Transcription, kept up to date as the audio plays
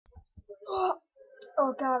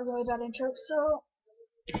Oh god, really bad intro. So,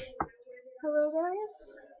 hello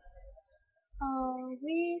guys.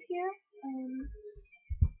 We here.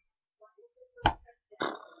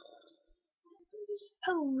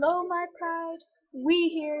 Hello my pride. We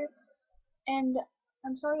here. And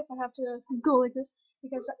I'm sorry if I have to go like this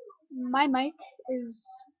because my mic is.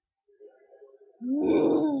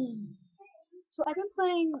 So I've been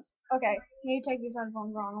playing. Okay, need to take these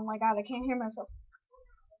headphones on. Oh my god, I can't hear myself.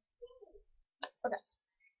 Okay.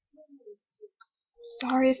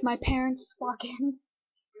 Sorry if my parents walk in.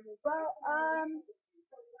 But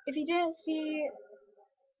if you didn't see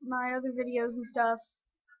my other videos and stuff,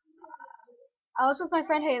 I was with my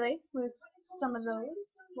friend Haley with some of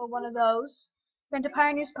those. Well, one of those. Went to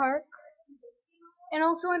Pioneers Park. And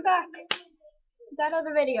also went back. That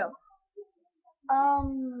other video.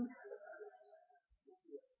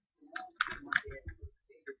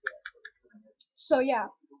 So yeah.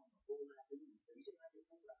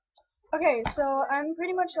 Okay, so I'm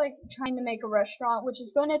pretty much like trying to make a restaurant, which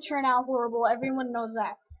is going to turn out horrible. Everyone knows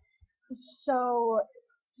that. So,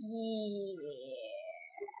 yeah.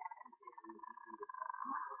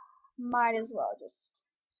 Might as well just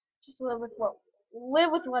live with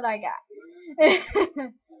what I got.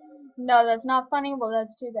 No, that's not funny. Well,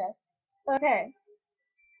 that's too bad. Okay.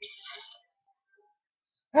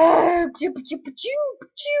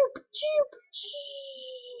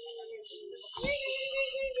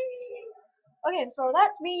 Okay, so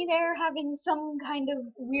that's me there having some kind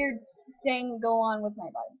of weird thing go on with my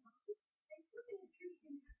body.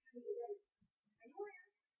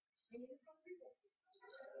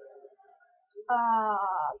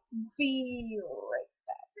 Be right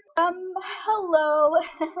back. Hello.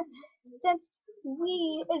 Since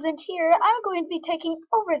we isn't here, I'm going to be taking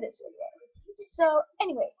over this video. So,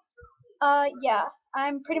 anyways, yeah,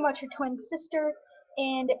 I'm pretty much her twin sister,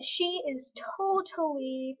 and she is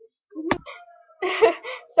totally.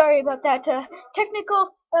 Sorry about that.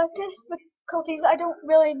 Technical difficulties. I don't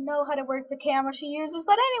really know how to work the camera she uses,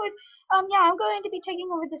 but anyways, yeah, I'm going to be taking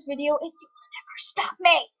over this video, and you will never stop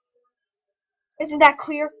me. Isn't that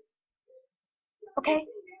clear? Okay.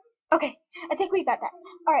 Okay, I think we got that.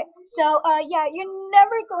 Alright, so, yeah, you're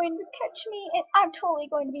never going to catch me, and I'm totally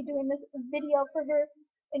going to be doing this video for her,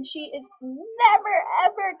 and she is never,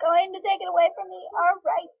 ever going to take it away from me.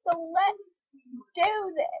 Alright, so let's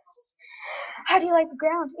do this. How do you like the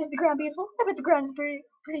ground? Is the ground beautiful? I bet the ground is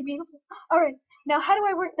pretty beautiful. Alright, now how do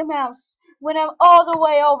I work the mouse when I'm all the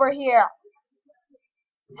way over here?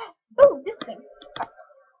 Ooh, this thing.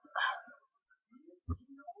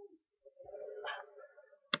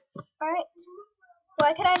 Alright.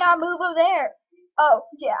 Why can I not move over there? Oh,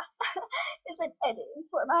 yeah. It's an editing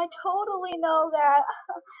form. I totally know that.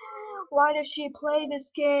 Why does she play this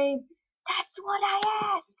game? That's what I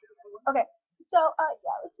asked. Okay, so,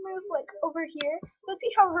 yeah, let's move, like, over here. Let's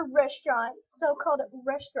see how her restaurant, so-called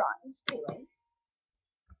restaurant, is doing.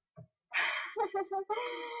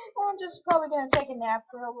 I'm just probably gonna take a nap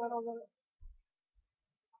for a little bit.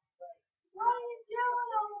 What are you doing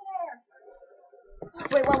over there?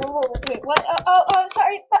 Wait, wait, what? Oh,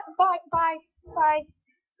 sorry. Bye.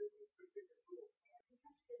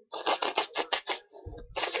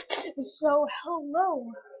 So,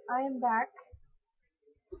 hello. I am back.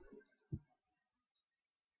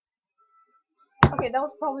 Okay, that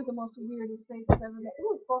was probably the most weirdest face I've ever made.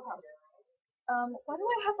 Ooh, full house. Why do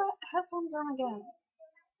I have headphones on again?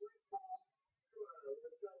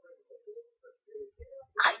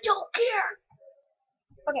 I don't care.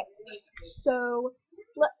 Okay, so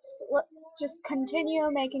let's just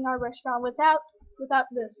continue making our restaurant without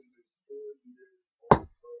this.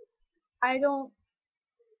 I don't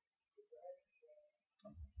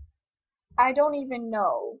even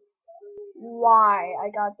know why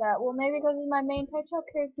I got that. Well, maybe because it's my main picture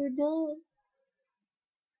character, duh.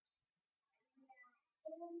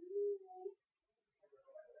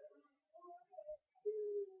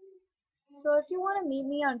 So if you want to meet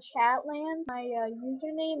me on Chatlands, my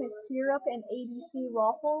username is Syrup and ADC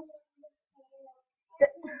Waffles.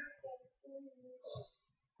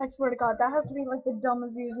 I swear to God, that has to be like the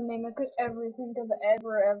dumbest username I could ever think of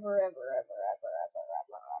ever.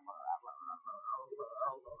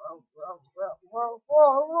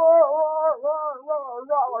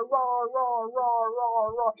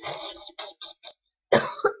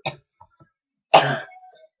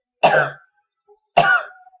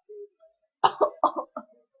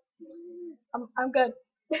 I'm good.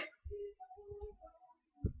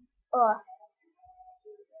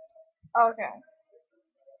 Okay.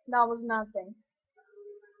 That was nothing.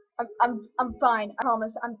 I'm fine. I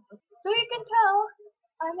promise. So you can tell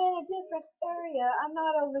I'm in a different area. I'm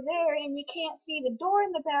not over there, and you can't see the door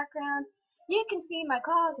in the background. You can see my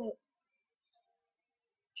closet.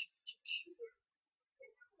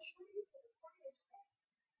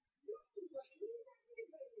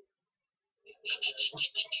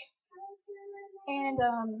 And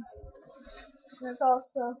there's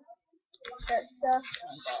also that stuff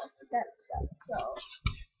and that stuff. So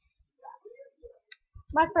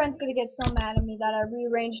my friend's gonna get so mad at me that I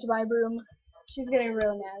rearranged my room. She's getting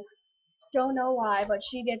real mad. Don't know why, but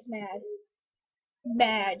she gets mad.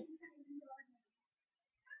 Mad.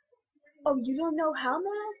 Oh, you don't know how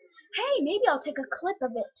mad? Hey, maybe I'll take a clip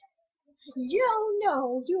of it.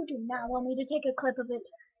 No, you do not want me to take a clip of it.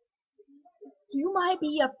 You might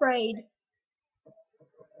be afraid.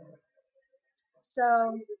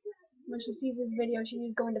 So, when she sees this video,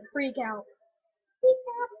 she's going to freak out.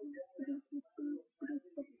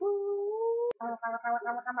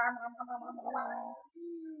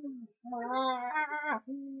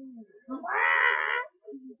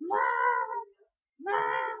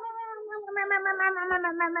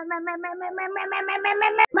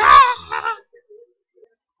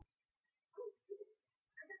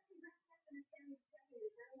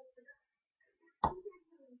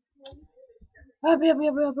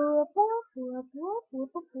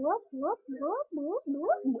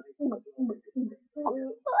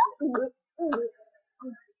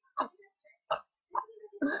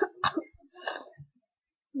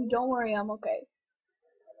 Don't worry, I'm okay.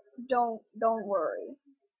 Don't worry.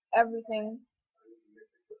 Everything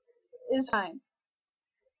is fine.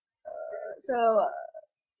 So,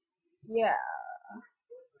 yeah.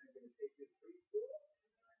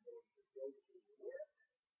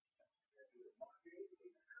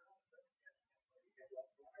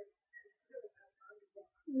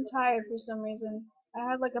 I'm tired for some reason. I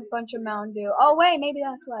had like a bunch of Mountain Dew. Oh wait, maybe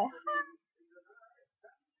that's why.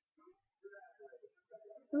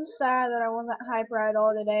 I'm sad that I wasn't hyper at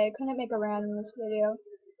all today. I couldn't make a randomness video.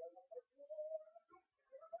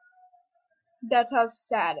 That's how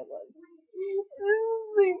sad it was.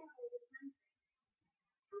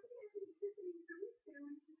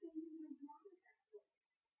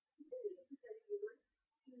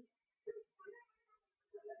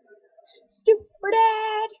 Super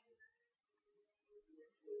Dad!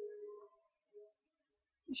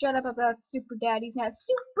 Shut up about Super Dad. He's not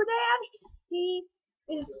Super Dad. He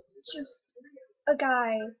is just a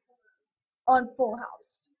guy on Full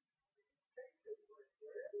House.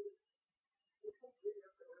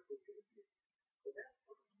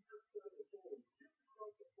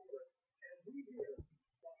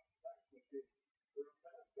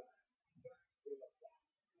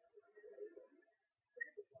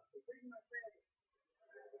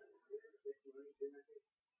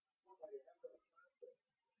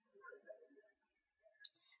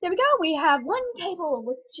 There we go. We have one table,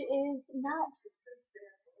 which is not.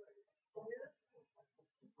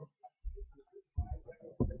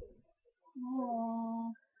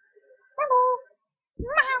 Oh.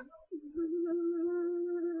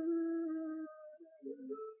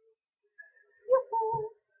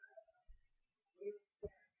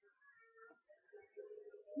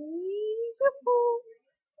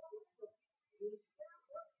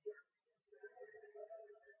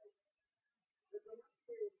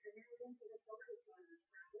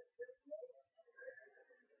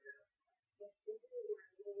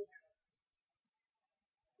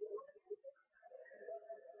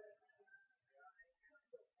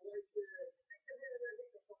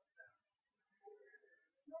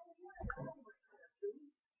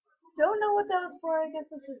 Don't know what that was for. I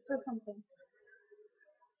guess it's just for something.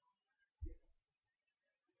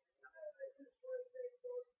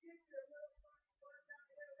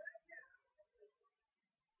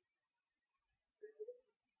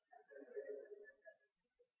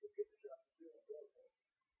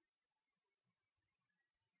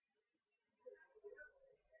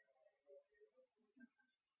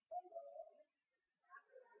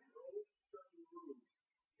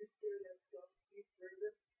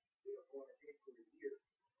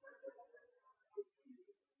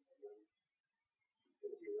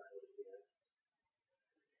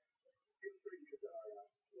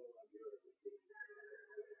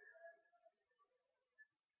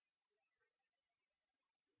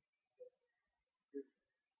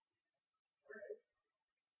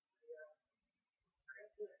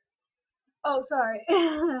 Oh, sorry.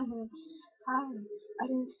 Hi, I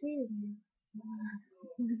didn't see you there.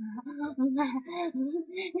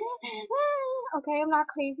 Okay, I'm not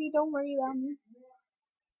crazy. Don't worry about me.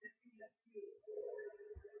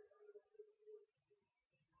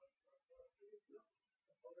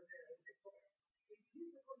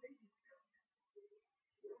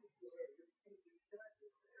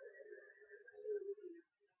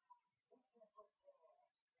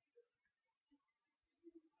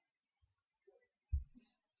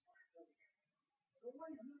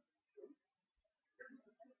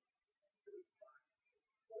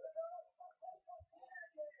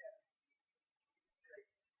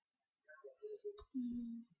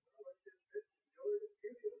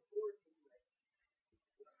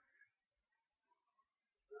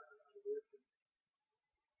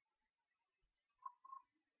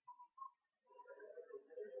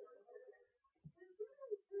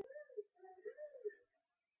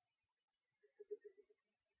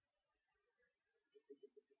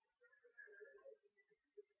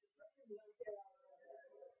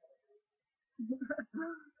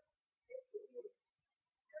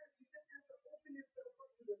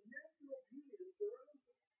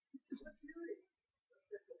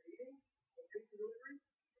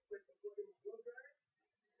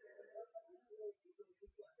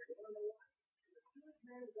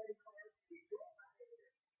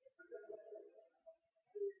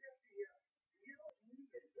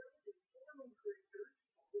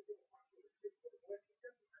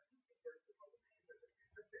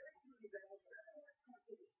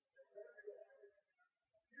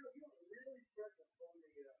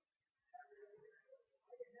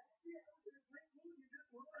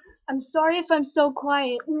 I'm sorry if I'm so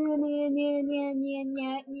quiet.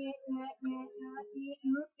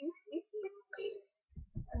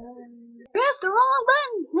 Press the wrong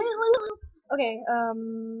button. Okay,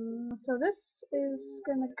 so this is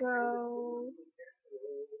gonna go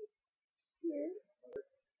here.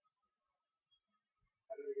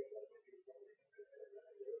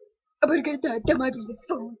 I'm gonna get that. That might be the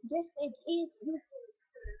phone. Yes, it is.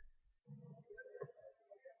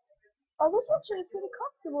 Oh, this is actually pretty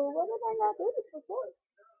comfortable. Why did I not do this before?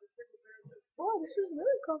 Wow, this is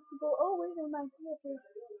really comfortable. Oh, wait, never mind.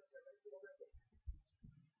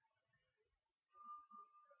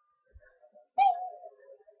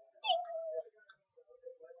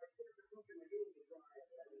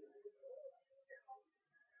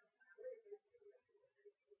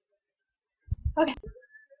 Okay.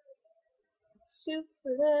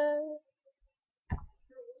 Super.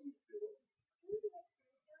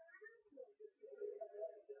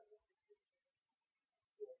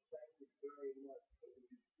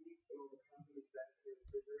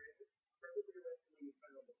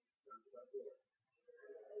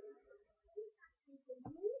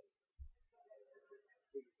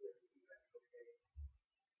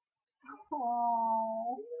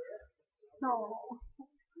 Oh. No.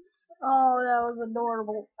 Oh, that was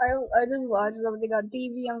adorable. I just watched something on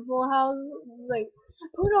TV on Full House. It's like,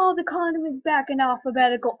 put all the condiments back in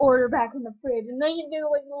alphabetical order back in the fridge, and then you do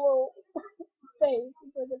like a little face.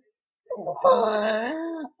 It's like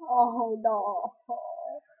oh no.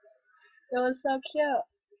 It was so cute.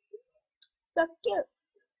 So cute.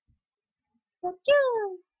 So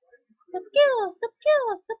cute. So cute. So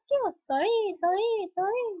cute. So cute. Tori, tori,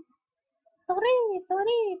 tori. Tori,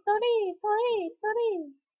 tori, tori, tori, tori.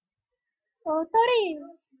 Oh, tori.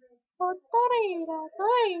 Oh, tori,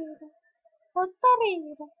 tori. Oh, tori.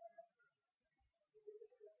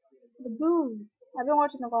 The boo. I've been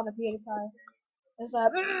watching a lot of PewDiePie. It's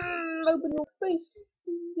like, open your face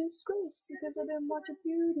in disgrace because I didn't watch a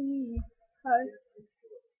PewDiePie.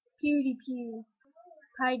 PewDiePie.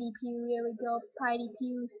 Piety Pew, there we go. Piety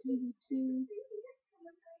Pew, Pewdie Pew.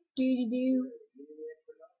 Doody doo.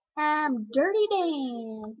 I'm Dirty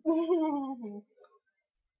Dan.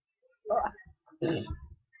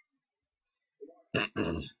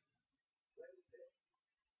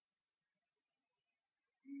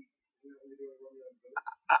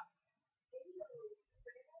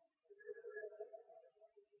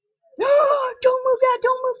 Don't move that,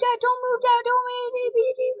 don't move that, don't move that, don't move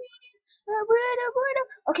that.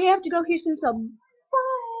 Okay, I have to go hear some sub.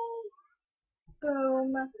 Bye.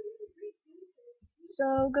 Boom.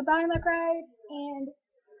 So, goodbye, my pride, and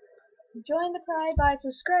join the pride by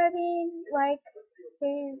subscribing, like,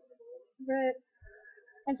 favorite,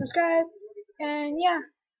 and subscribe, and yeah.